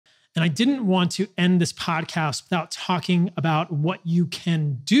And I didn't want to end this podcast without talking about what you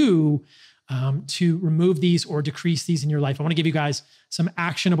can do to remove these or decrease these in your life. I want to give you guys some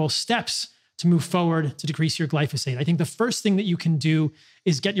actionable steps to move forward to decrease your glyphosate. I think the first thing that you can do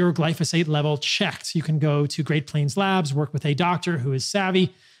is get your glyphosate level checked. You can go to Great Plains Labs, work with a doctor who is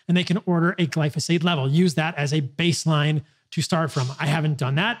savvy, and they can order a glyphosate level. Use that as a baseline to start from. I haven't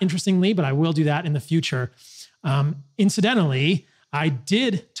done that, interestingly, but I will do that in the future. Incidentally, I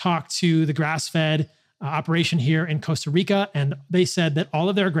did talk to the grass-fed operation here in Costa Rica, and they said that all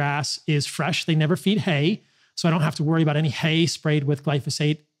of their grass is fresh. They never feed hay, so I don't have to worry about any hay sprayed with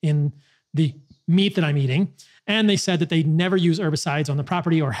glyphosate in the meat that I'm eating. And they said that they never use herbicides on the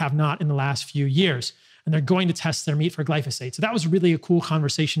property or have not in the last few years. And they're going to test their meat for glyphosate. So that was really a cool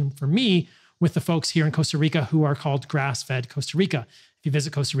conversation for me with the folks here in Costa Rica who are called Grass-Fed Costa Rica. If you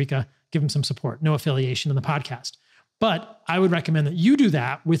visit Costa Rica, give them some support. No affiliation in the podcast. But I would recommend that you do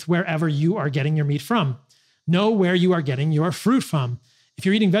that with wherever you are getting your meat from. Know where you are getting your fruit from. If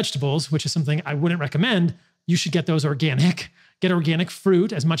you're eating vegetables, which is something I wouldn't recommend, you should get those organic. Get organic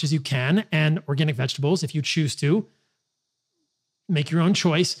fruit as much as you can and organic vegetables if you choose to. Make your own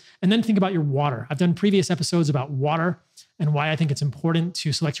choice. And then think about your water. I've done previous episodes about water and why I think it's important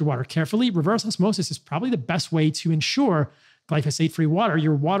to select your water carefully. Reverse osmosis is probably the best way to ensure glyphosate-free water.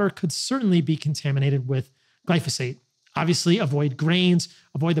 Your water could certainly be contaminated with glyphosate. Obviously, avoid grains,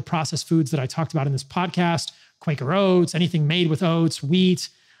 avoid the processed foods that I talked about in this podcast, Quaker oats, anything made with oats, wheat.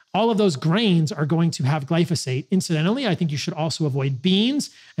 All of those grains are going to have glyphosate. Incidentally, I think you should also avoid beans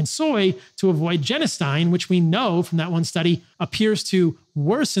and soy to avoid genistein, which we know from that one study appears to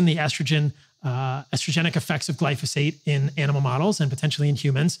worsen the estrogenic effects of glyphosate in animal models and potentially in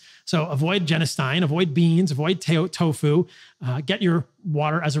humans. So avoid genistein, avoid beans, avoid tofu, get your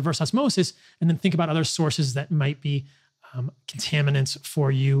water as reverse osmosis, and then think about other sources that might be contaminants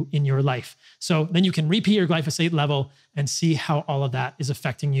for you in your life. So then you can repeat your glyphosate level and see how all of that is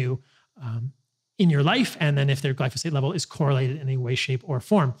affecting you in your life. And then if their glyphosate level is correlated in any way, shape, or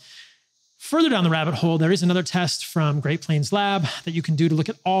form. Further down the rabbit hole, there is another test from Great Plains Lab that you can do to look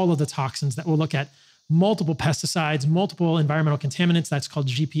at all of the toxins that will look at multiple pesticides, multiple environmental contaminants. That's called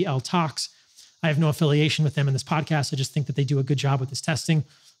GPL Tox. I have no affiliation with them in this podcast. I just think that they do a good job with this testing.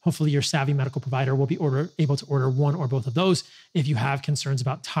 Hopefully your savvy medical provider will be able to order one or both of those if you have concerns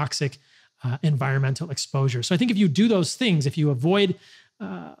about toxic environmental exposure. So I think if you do those things, if you avoid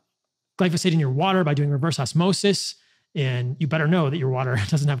glyphosate in your water by doing reverse osmosis, and you better know that your water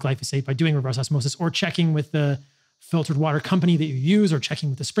doesn't have glyphosate by doing reverse osmosis or checking with the filtered water company that you use or checking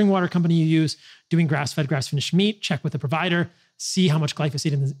with the spring water company you use, doing grass-fed, grass-finished meat, check with the provider, see how much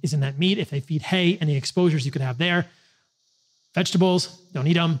glyphosate is in that meat. If they feed hay, any exposures you could have there. Vegetables, don't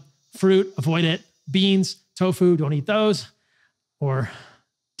eat them. Fruit, avoid it. Beans, tofu, don't eat those. Or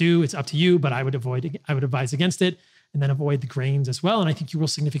do, it's up to you, but I would advise against it. And then avoid the grains as well. And I think you will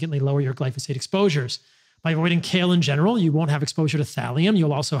significantly lower your glyphosate exposures. By avoiding kale in general, you won't have exposure to thallium.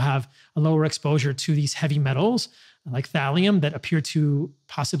 You'll also have a lower exposure to these heavy metals like thallium that appear to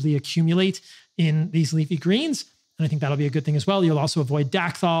possibly accumulate in these leafy greens. And I think that'll be a good thing as well. You'll also avoid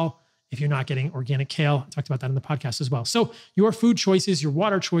dacthal if you're not getting organic kale. I talked about that in the podcast as well. So your food choices, your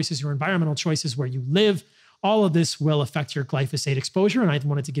water choices, your environmental choices, where you live, all of this will affect your glyphosate exposure. And I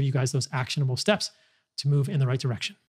wanted to give you guys those actionable steps to move in the right direction.